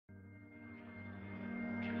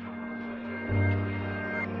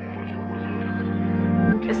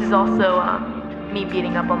is also me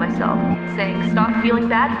beating up on myself, saying stop feeling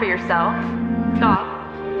bad for yourself. Stop.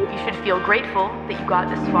 You should feel grateful that you got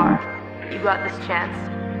this far, that you got this chance.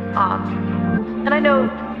 And I know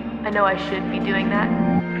I should be doing that,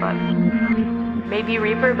 but maybe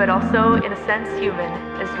Reaper, but also in a sense human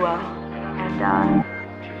as well. And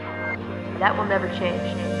that will never change.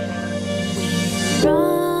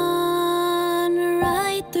 Run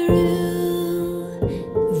right through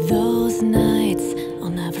those nights. I'll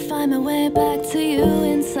never find my way back to you.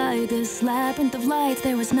 Inside this labyrinth of lights,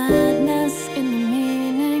 there was madness in the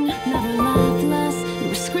meaning, never loveless. We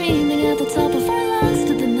were screaming at the top of our lungs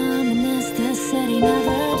to the numbness. This city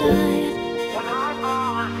never died. When I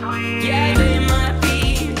fall asleep, Yeah, they might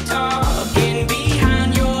be talking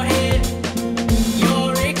behind your head.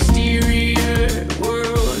 Your exterior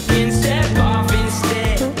world can step off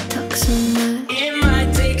instead. Don't talk so much. It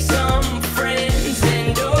might take some friends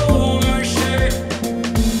and a warmer shirt,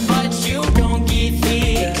 but you don't get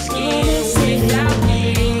thick skin without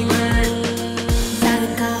getting hurt. Gotta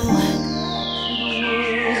go.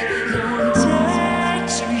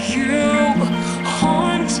 To you,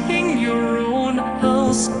 haunting your own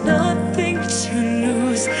house, nothing to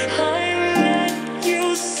lose. I let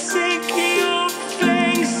you sink your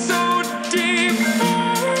fangs so deep.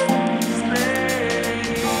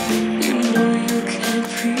 You know you can't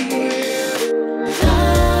breathe.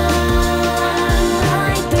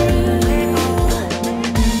 Right through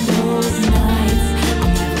those nights,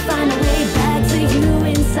 I'll never find a way back to you.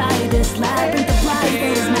 Inside this labyrinth of life,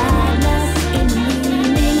 there was madness in the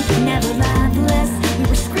meaning, never loveless. We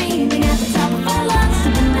were screaming at the top of our lungs to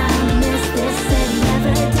the numbness. This city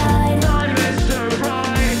never died. Mr.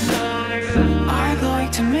 Brightside. I'd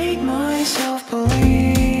like to make myself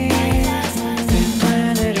believe that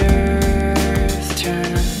planet Earth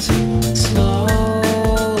turns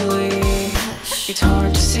slowly. It's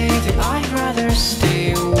hard to say that I'd rather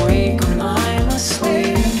stay awake when I'm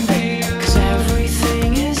asleep, 'cause everything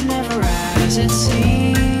is never as it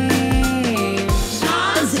seems.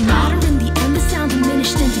 Does it matter in the end? The sound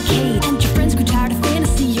diminished and decayed, and your friends grew tired of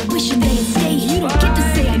fantasy. You're wishing they'd stay. You don't get to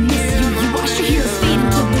say I miss you. You watch your heroes fade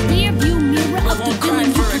into the rear view mirror of the villain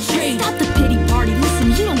you portrayed. Stop the pity party. Listen,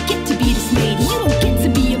 you don't get to be dismayed. You don't get to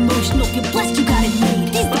be emotional. If you're blessed, you got it made.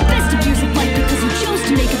 These the best of years of life because you chose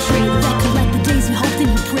to make a trade. Recollect the days you hoped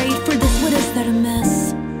and you prayed for this. What is there to miss?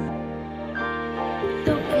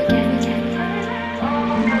 Don't forget.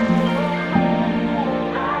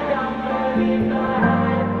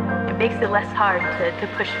 It makes it less hard to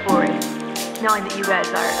push forward, knowing that you guys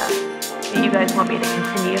want me to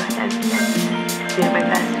continue and do my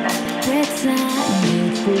best.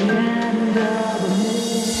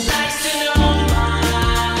 Nice to know my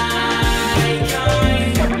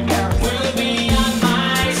kind will be on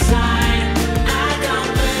my side. I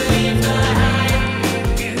don't believe the hype.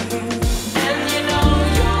 And you know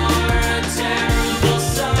you're a terrible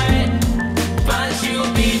sight, but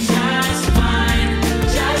you'll be just fine.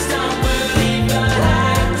 Just don't believe the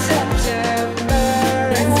hype. September.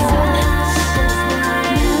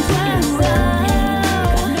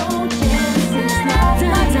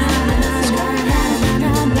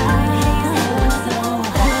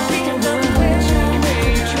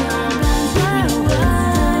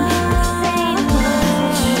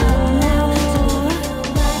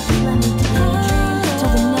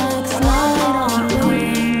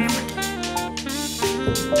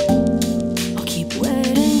 I'll keep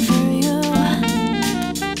waiting for you.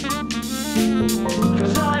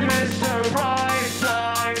 'cause I'm Mr.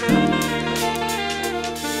 Brightside.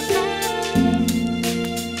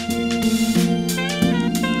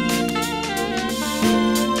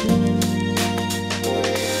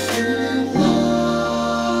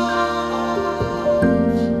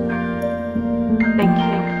 Thank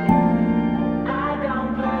you.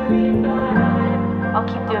 I'll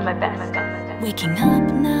keep doing my best. Waking up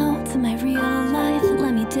now to my real life.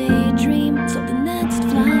 Let me daydream. So the next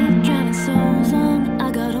flight, drowning so long, I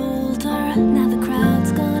got older. Now the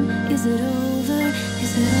crowd's gone. Is it over?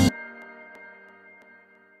 Is it over?